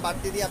 100 টাকা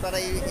বাড়তি দিয়ে আপনারা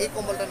এই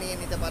কম্বলটা নিয়ে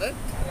নিতে পারেন।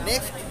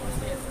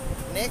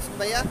 নেক্সট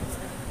ভাইয়া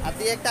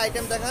আপনি একটা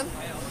আইটেম দেখান।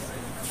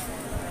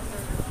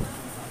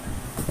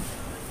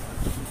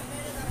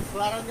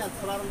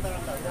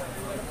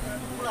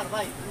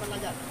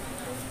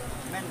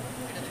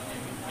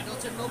 এটা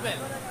হচ্ছে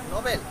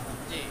নোবেল।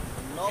 জি,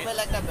 নোবেল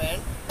একটা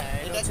ব্র্যান্ড।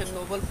 এটা হচ্ছে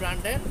নোবেল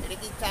ব্র্যান্ডের। এটা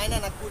কি চায়না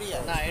না কোরিয়া?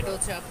 না, এটা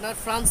হচ্ছে আপনার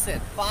ফ্রান্সের।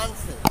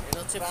 এটা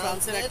হচ্ছে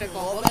ফ্রান্সের একটা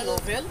কম্বল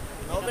নোবেল।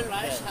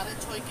 প্রায়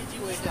 6.5 কেজি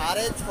ওয়েট।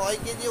 6.5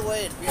 কেজি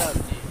ওয়েট বিয়ার।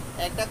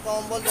 একটা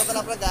কম্বল যখন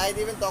আপনার গায়ে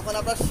দিবেন তখন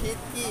আপনার শীত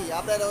কি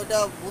আপনার ওইটা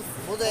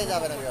বোঝাই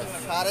যাবে না বিয়ার।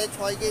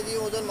 6.5 কেজি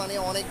ওজন, মানে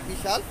অনেক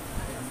বিশাল।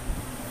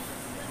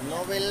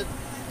 নোবেল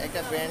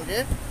একটা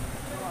ব্র্যান্ডের,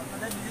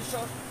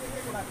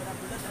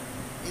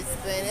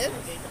 স্পেনের।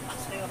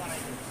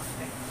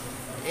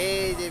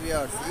 এই যে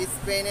ভিউয়ার্স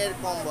স্পেনের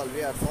কম্বল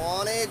ভিউয়ার্স,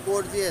 অনেক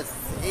গর্জিয়াস।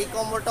 এই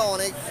কম্বলটা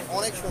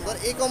অনেক সুন্দর।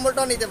 এই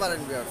কম্বলটাও নিতে পারেন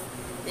ভিউয়ার্স।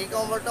 এই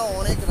কম্বলটা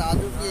অনেক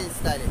রাজকীয়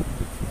স্টাইলে।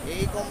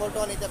 এই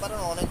কম্বলটাও নিতে পারেন,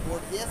 অনেক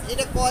গর্জিয়াস।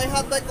 এটা কয়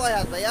হাত বাই কয়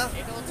হাত ভাইয়া?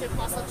 এটা হচ্ছে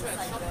 5 হাত 6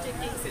 সবচেয়ে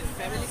কিং সাইজ,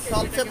 ফ্যামিলি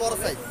সবচেয়ে বড়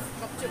সাইজ।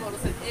 সবচেয়ে বড়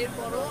সাইজ। এর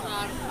বড়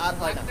আর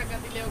হয় না। টাকা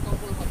দিলেও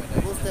কম্বল হবে না।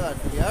 বুঝতে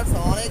পারছি ভিউয়ার্স,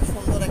 অনেক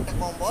সুন্দর একটা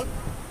কম্বল।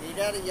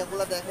 এটার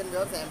ইয়েগুলো দেখেন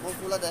ভিউয়ার্স,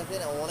 অ্যাম্পোসগুলো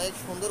দেখেন, অনেক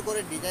সুন্দর করে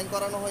ডিজাইন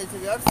করানো হয়েছে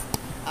ভিউয়ার্স।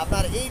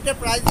 আপনার এইটার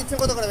প্রাইস দিচ্ছেন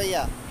কত করে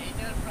ভাইয়া?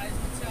 এইটার প্রাইস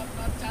হচ্ছে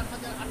আপনার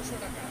 4800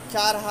 টাকা।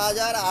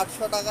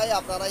 4800 টাকায়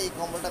আপনারা এই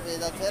কম্বলটা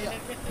পেয়ে যাচ্ছেন।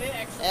 এর ক্ষেত্রে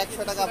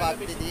 100 টাকা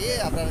বাড়তি দিয়ে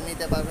আপনারা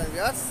নিতে পারবেন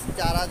ভিউয়ার্স।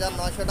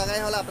 4900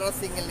 টাকায় হলে আপনারা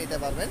সিঙ্গেল নিতে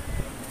পারবেন।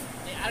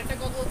 আরেকটা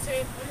কথা হচ্ছে,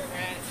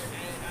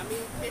 আমি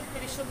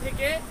 3300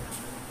 থেকে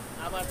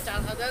আবার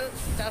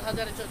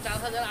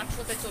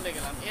 4800-তে চলে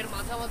গেলাম। এর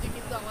মাঝামাঝি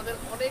কিন্তু আমাদের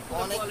অনেক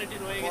কোয়ালিটি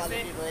রয়ে গেছে।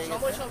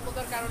 সময়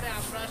স্বল্পতার কারণে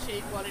আমরা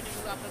সেই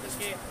কোয়ালিটিগুলো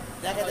আপনাদেরকে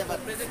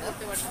প্রেজেন্ট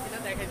করতে পারতেছি না,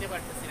 দেখাইতে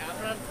পারতেছি না।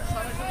 আপনারা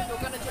সরাসরি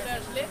দোকানে চলে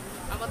আসলে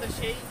আমাদের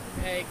সেই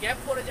গ্যাপ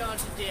পড়ে যাওয়ার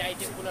যে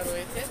আইটেমগুলো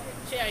রয়েছে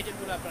সেই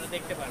আইটেমগুলো আপনারা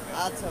দেখতে পারবেন।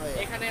 আচ্ছা ভাই,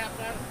 এখানে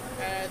আপনার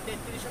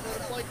 3300,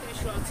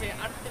 3500 আছে,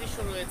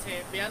 3800 রয়েছে,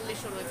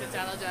 4200 রয়েছে,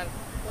 4000,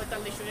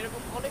 4500,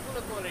 এরকম অনেকগুলো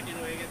কোয়ালিটি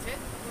রয়ে গেছে,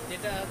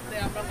 যেটাতে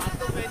আমরা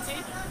বাধ্য হয়েছি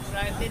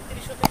প্রায়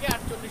 3300 থেকে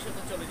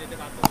 4800 চলে যেতে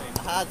বাধ্য হয়েছি।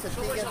 আচ্ছা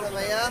ঠিক আছে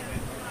ভাইয়া।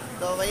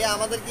 তো ভাইয়া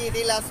আমাদের কি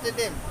এটাই লাস্ট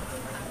আইটেম?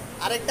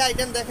 আরেকটা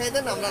আইটেম দেখাই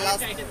দেন আমরা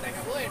লাস্ট আইটেম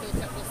দেখাবো। এটা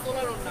হচ্ছে আপনার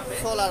সোলারন নামে,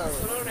 সোলারন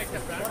সোলারন একটা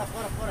ব্র্যান্ড।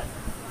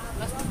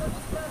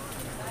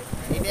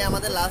 এটাই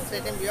আমাদের লাস্ট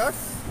আইটেম ভিউয়ার্স।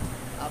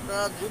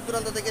 আপনারা দূর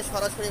দূরান্ত থেকে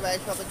সরাসরি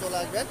বাইরের শপে চলে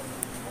আসবেন।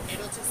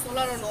 এটা হচ্ছে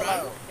সোলারন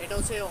ব্র্যান্ড, এটা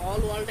হচ্ছে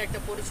অল ওয়ার্ল্ড একটা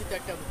পরিচিত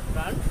একটা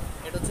ব্র্যান্ড।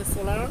 এটা হচ্ছে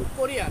সোলারন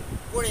কোরিয়ান,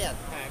 কোরিয়ান।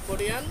 হ্যাঁ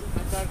কোরিয়ান।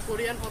 আপনার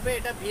কোরিয়ান হবে,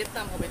 এটা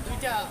ভিয়েতনাম হবে,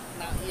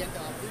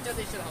 দুইটা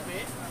দেশের হবে।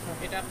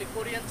 এটা আপনি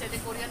কোরিয়ান চাইলে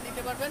কোরিয়ান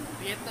নিতে পারবেন,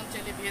 ভিয়েতনাম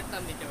চাইলে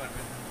ভিয়েতনাম নিতে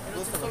পারবেন। এটা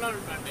হচ্ছে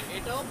সোলারন ব্র্যান্ডের,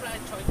 এটাও প্রায়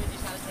 6 কেজি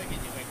 6.5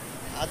 কেজি ওয়েট।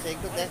 আচ্ছা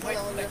একটু দেখান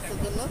আমাদের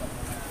জন্য।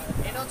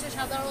 এটা হচ্ছে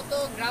সাধারণত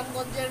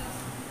গ্রামগঞ্জের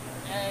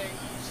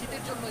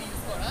শীতের জন্য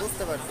ইউজ করা।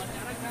 বুঝতে পারছি।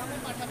 যারা গ্রামে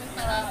পাঠাবেন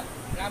তারা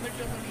গ্রামের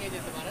জন্য নিয়ে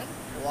যেতে পারেন।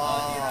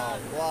 ওয়াও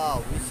ওয়াও,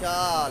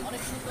 বিশাল,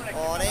 অনেক সুন্দর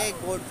অনেক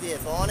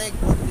গর্জিয়াস, অনেক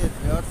গর্জিয়াস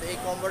ভিউয়ার্স। এই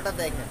কম্বলটা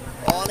দেখেন,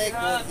 অনেক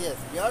গর্জিয়াস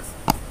ভিউয়ার্স,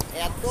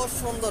 এত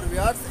সুন্দর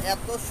ভিউয়ার্স,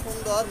 এত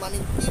সুন্দর, মানে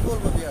কি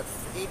বলবো ভিউয়ার্স,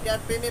 এইটার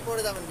প্রেমে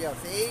পড়ে যাবেন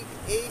ভিউয়ার্স।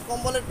 এই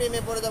কম্বলের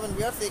প্রেমে পড়ে যাবেন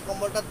ভিউয়ার্স। এই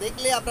কম্বলটা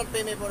দেখলে আপনার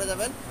প্রেমে পড়ে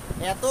যাবেন।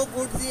 এত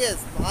গর্জিয়াস,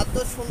 এত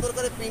সুন্দর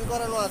করে প্রিন্ট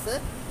করানো আছে,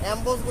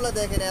 অ্যাম্বোসগুলো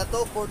দেখেন এত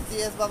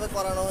গর্জিয়াস ভাবে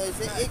করানো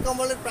হয়েছে। এই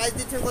কম্বলের প্রাইস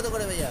দিচ্ছেন কত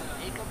করে ভাইয়া?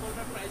 এই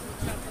কম্বলটার প্রাইস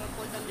হচ্ছে আপনার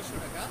 4500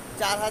 টাকা,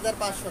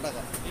 4500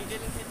 টাকা।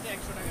 রিটেলের ক্ষেত্রে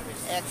 100 টাকা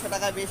বেশি। 100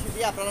 টাকা বেশি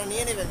দিয়ে আপনারা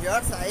নিয়ে নেবেন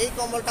ভিউয়ার্স। এই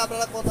কম্বলটা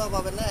আপনারা কোথাও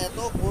পাবেন না, এত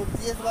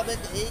গর্জিয়াস ভাবে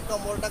এই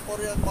কম্বলটা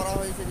করা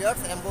হয়েছে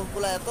ভিউয়ার্স।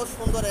 অ্যাম্বোসগুলো এত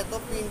সুন্দর, এত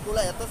প্রিন্টগুলো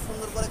এত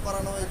সুন্দর করে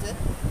করানো হয়েছে।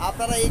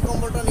 আপনারা এই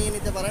কম্বলটা নিয়ে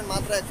নিতে পারেন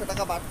মাত্র 100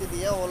 টাকা বাড়তি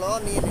দিয়ে, হলো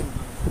নিয়ে নিন,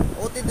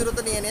 অতি দ্রুত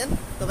নিয়ে নেন।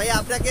 তো ভাই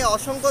আপনাকে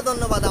অসংখ্য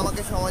ধন্যবাদ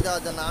আমাকে সময়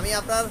দেওয়ার জন্য। আমি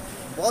আপনার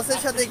বসের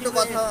সাথে একটু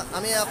কথা,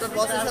 আমি আপনার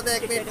বসের সাথে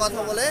 1 মিনিট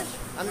কথা বলে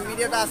আমি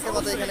ভিডিওটা আজকের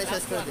মতো এখানে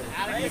শেষ করে দেব।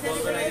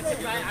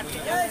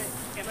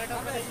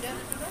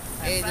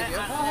 এই যে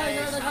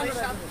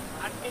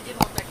 8 কেজির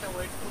মতো একটা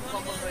ওয়েট ফুল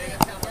কম্বল হয়ে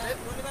গেছে আমাদের।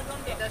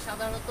 এটা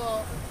সাধারণত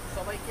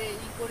সবাইকে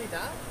করি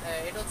না,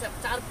 এটা হচ্ছে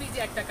 4 পিসে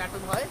একটা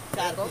কার্টুন হয়।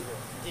 4 এরকম। পিসে।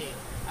 জি,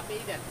 আপনি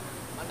এই দেন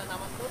মালটা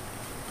নামান তো।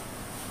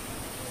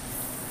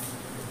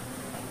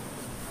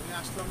 আমি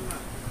আসলাম না।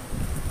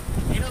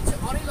 এটা হচ্ছে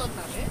অরিলন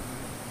নামে,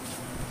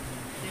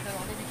 এটা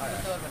অনেক বিক্রি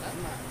করতে পারবে না।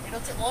 এটা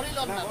হচ্ছে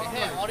অরিলন নামে,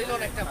 হ্যাঁ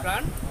অরিলন একটা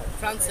ব্র্যান্ড,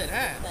 ফ্রান্সের।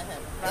 হ্যাঁ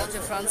এটা হচ্ছে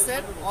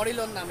ফ্রান্সের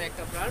অরিলন নামে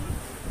একটা ব্র্যান্ড।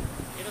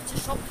 এটা হচ্ছে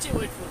সবচেয়ে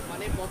ওয়েটফুল,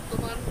 মানে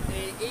বর্তমান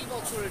এই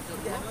বছরের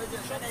জন্য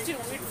সবচেয়ে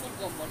ওয়েটফুল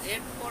কম্বল।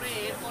 এরপরে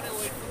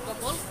ওয়েটফুল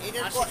কম্বল।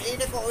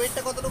 এইটা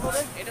ওয়েটটা কতটুকু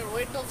হবে? এটার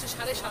ওয়েটটা হচ্ছে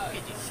 7.5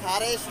 কেজি।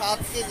 7.5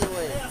 KG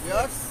wait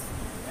viewers.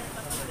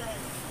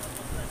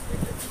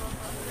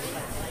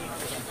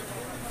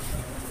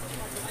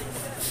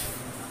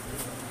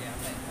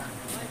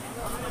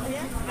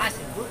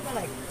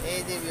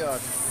 এই যে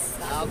ভিউয়ার্স,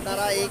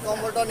 আপনারা এই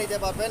কম্বলটা নিতে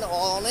পারবেন,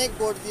 অনেক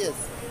গর্জিয়াস।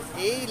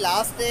 এই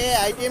লাস্টে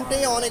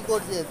আইটেমটাই অনেক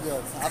গর্জিয়াস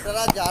ভিউয়ার্স।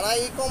 আপনারা যারা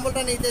এই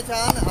কম্বলটা নিতে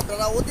চান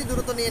আপনারা অতি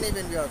দ্রুত নিয়ে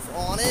নেবেন ভিউয়ার্স,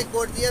 অনেক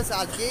গর্জিয়াস।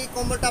 আর যেই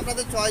কম্বলটা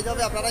আপনাদের চয়েস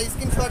হবে আপনারা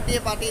স্ক্রিনশট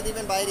দিয়ে পাঠিয়ে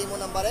দিবেন বাইরে ইমো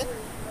নাম্বারে,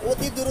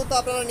 অতি দ্রুত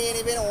আপনারা নিয়ে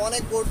নেবেন।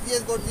 অনেক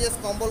গর্জিয়াস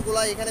কম্বলগুলো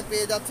এখানে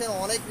পেয়ে যাচ্ছেন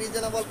অনেক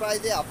রিজনেবল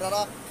প্রাইসে।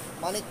 আপনারা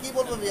মানে কি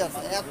বলবো ভিউয়ার্স,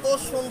 এত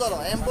সুন্দর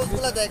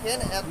অ্যাম্বোসগুলো দেখেন,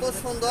 এত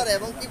সুন্দর,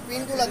 এবং কি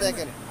প্রিন্টগুলো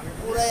দেখেন,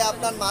 পুরাই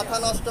আপনার মাথা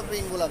নষ্ট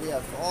প্রিন্টগুলো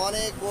ভিউয়ার্স।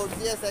 অনেক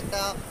গর্জিয়াস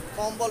একটা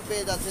কম্বল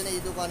পেয়ে যাচ্ছেন এই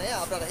দোকানে।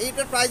 আপনারা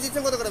এইটার প্রাইস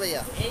দিচ্ছেন কত করে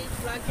ভাইয়া? এই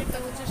ব্ল্যাঙ্কেটটা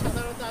হচ্ছে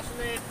সাধারণত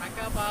আসলে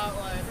ঢাকা বা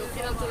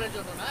দক্ষিণাঞ্চলের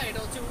জন্য না, এটা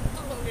হচ্ছে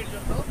উত্তরবঙ্গের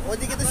জন্য।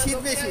 ওইদিকে তো শীত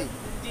বেশি।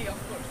 জি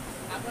অফকোর্স,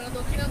 আপনারা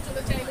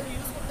দক্ষিণাঞ্চলে চাইলেও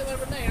ইউজ করতে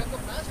পারবেন না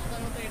এরকম না।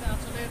 সাধারণত এটা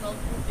আসলে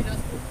রংপুর,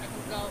 দিনাজপুর,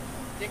 ঠাকুরগাঁও,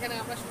 যেখানে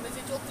আমরা শুনেছি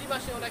চৈত্রী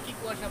মাসেও নাকি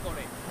কুয়াশা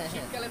পড়ে,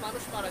 শীতকালে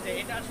মানুষ মারা যায়,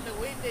 এটা আসলে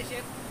ওই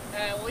দেশের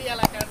ওই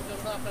এলাকার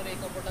জন্য আপনার এই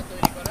কম্বলটা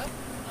তৈরি করা।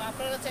 তো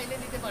আপনারা চাইলে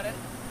নিতে পারেন।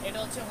 এটা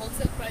হচ্ছে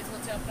হোলসেল প্রাইস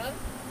হচ্ছে আপনার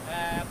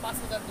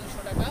 5200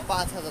 টাকা।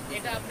 5000।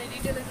 এটা আপনি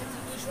রিটেলের ক্ষেত্রে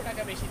 200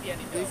 টাকা বেশি দিয়ে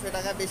নিতে হবে। 200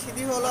 টাকা বেশি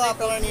দিয়ে হলো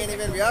আপনারা নিয়ে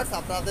নেবেন ভিউয়ার্স।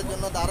 আপনাদের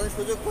জন্য দারুণ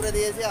সুযোগ করে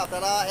দিয়েছে,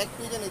 আপনারা এক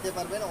পিসে নিতে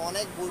পারবেন।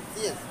 অনেক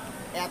গর্জিয়াস,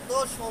 এত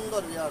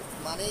সুন্দর ভিউয়ার্স,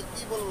 মানে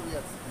কি বলবো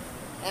ভিউয়ার্স,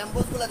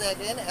 অ্যাম্বোসগুলো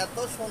দেখেন এত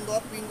সুন্দর,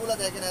 পিনগুলো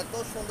দেখেন এত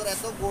সুন্দর,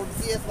 এত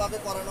গর্জিয়াস ভাবে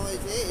করানো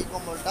হয়েছে। এই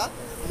কম্বলটা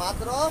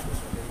মাত্র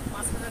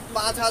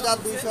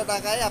 5200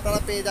 টাকায় আপনারা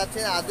পেয়ে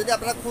যাচ্ছেন। আর যদি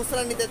আপনারা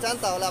খুচরা নিতে চান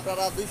তাহলে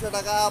আপনারা 200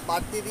 টাকা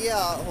বাড়তি দিয়ে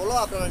হলো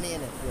আপনারা নিয়ে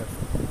নেন।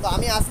 তো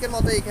আমি আজকের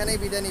মতো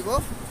এখানেই বিদায় নিব।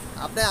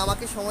 আপনি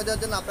আমাকে সময়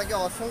দেওয়ার জন্য আপনাকে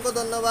অসংখ্য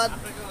ধন্যবাদ।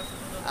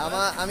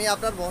 আমি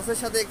আপনার বসের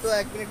সাথে একটু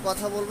 1 মিনিট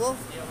কথা বলবো।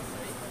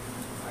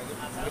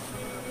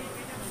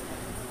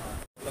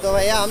 তো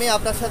ভাইয়া আমি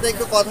আপনার সাথে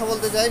একটু কথা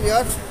বলতে চাই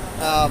ভিউয়ার্স।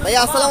 ভাইয়া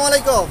আসসালামু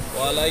আলাইকুম।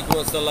 ওয়ালাইকুম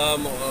আসসালাম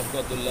ওয়া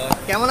রাহমাতুল্লাহ।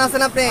 কেমন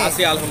আছেন আপনি?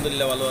 আছি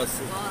আলহামদুলিল্লাহ, ভালো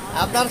আছি।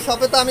 আপনার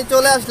শপে তো আমি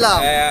চলে আসলাম।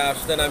 হ্যাঁ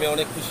আসতেন, আমি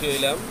অনেক খুশি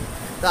হইলাম।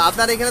 তো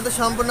আপনার এখানে তো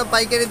সম্পূর্ণ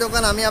পাইকারি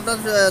দোকান, আমি আপনার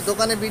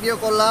দোকানে ভিডিও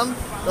করলাম।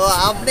 তো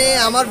আপনি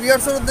আমার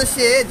ভিউয়ার্সের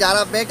উদ্দেশ্যে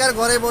যারা বেকার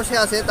ঘরে বসে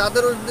আছে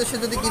তাদের উদ্দেশ্যে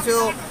যদি কিছু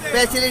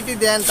ফ্যাসিলিটি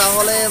দেন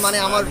তাহলে মানে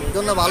আমার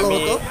জন্য ভালো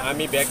হতো।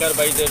 আমি বেকার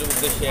ভাইদের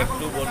উদ্দেশ্যে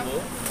একটু বলবো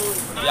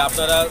যে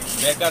আপনারা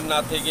বেকার না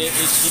থেকে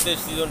এই শীতের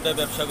সিজনটা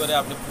ব্যবসা করে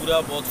আপনি পুরো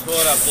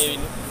বছর আপনি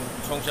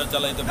সংসার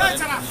চালাইতে পারেন,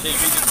 সেই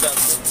সুযোগটা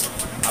আছে।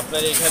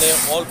 আপনার এখানে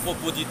অল্প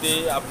পুঁজিতে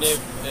আপনি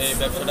এই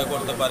ব্যবসাটা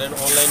করতে পারেন,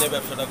 অনলাইনে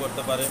ব্যবসাটা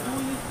করতে পারেন।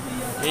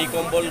 এই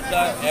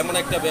কম্বলটা এমন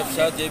একটা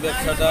ব্যবসা যে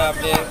ব্যবসাটা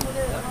আপনি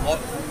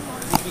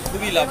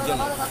খুবই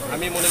লাভজনক।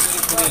 আমি মনে করি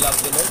খুবই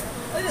লাভজনক।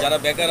 যারা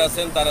বেকার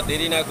আছেন তারা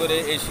দেরি না করে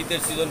এই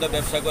শীতের সিজনটা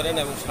ব্যবসা করেন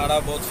এবং সারা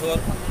বছর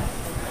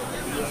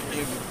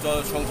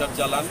সংসার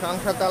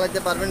চালাতে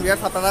পারবেন।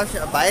 ভিউয়ার্স, আপনারা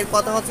বাইরের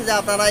কথা হচ্ছে যে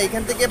আপনারা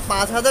এখান থেকে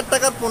 5,000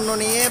 টাকার পণ্য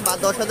নিয়ে বা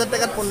 10,000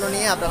 টাকার পণ্য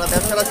নিয়ে আপনারা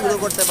ব্যবসাটা শুরু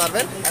করতে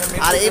পারবেন।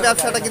 আর এই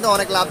ব্যবসাটা কিন্তু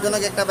অনেক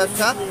লাভজনক একটা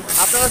ব্যবসা।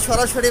 আপনারা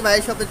সরাসরি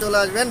ভাইয়ের শপে চলে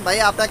আসবেন। ভাই,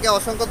 আপনাকে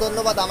অসংখ্য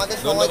ধন্যবাদ আমাকে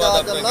সময়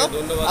দেওয়ার জন্য।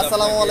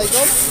 আসসালামু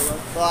আলাইকুম।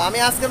 তো আমি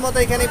আজকের মতো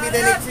এখানে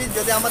বিদায় নিচ্ছি।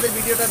 যদি আমাদের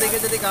ভিডিওটা দেখে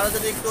যদি কারো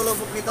যদি একটু হলেও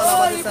উপকৃত হন,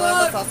 আমাদের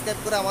চ্যানেলটা সাবস্ক্রাইব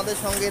করে আমাদের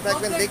সঙ্গেই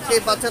থাকবেন।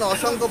 দেখতেই পাচ্ছেন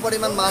অসংখ্য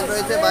পরিমাণ মাল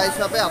রয়েছে ভাইয়ের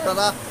শপে।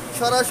 আপনারা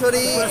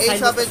সরাসরি এই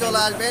শপে চলে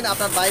আসবেন।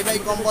 আপনার বাই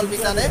কম্বল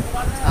বিতানে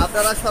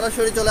আপনারা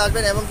সরাসরি চলে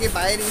আসবেন এবং কি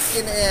বাইরের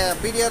স্ক্রিন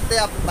ভিডিওতে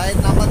বাইরের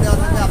নাম্বার দেওয়া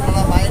থাকবে।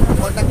 আপনারা বাইরের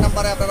কন্ট্যাক্ট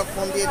নাম্বারে আপনারা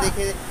ফোন দিয়ে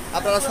দেখে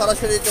আপনারা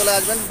সরাসরি চলে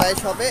আসবেন বাইরের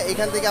শপে।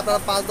 এখান থেকে আপনারা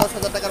 5-10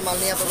 হাজার টাকার মাল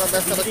নিয়ে আপনারা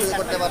ব্যবসাটা শুরু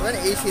করতে পারবেন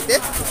এই শীতে।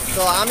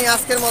 তো আমি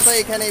আজকের মতো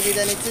এখানে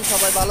বিদায় নিচ্ছি।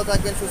 সবাই ভালো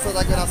থাকবেন, সুস্থ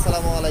থাকবেন।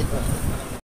 আসসালামু আলাইকুম।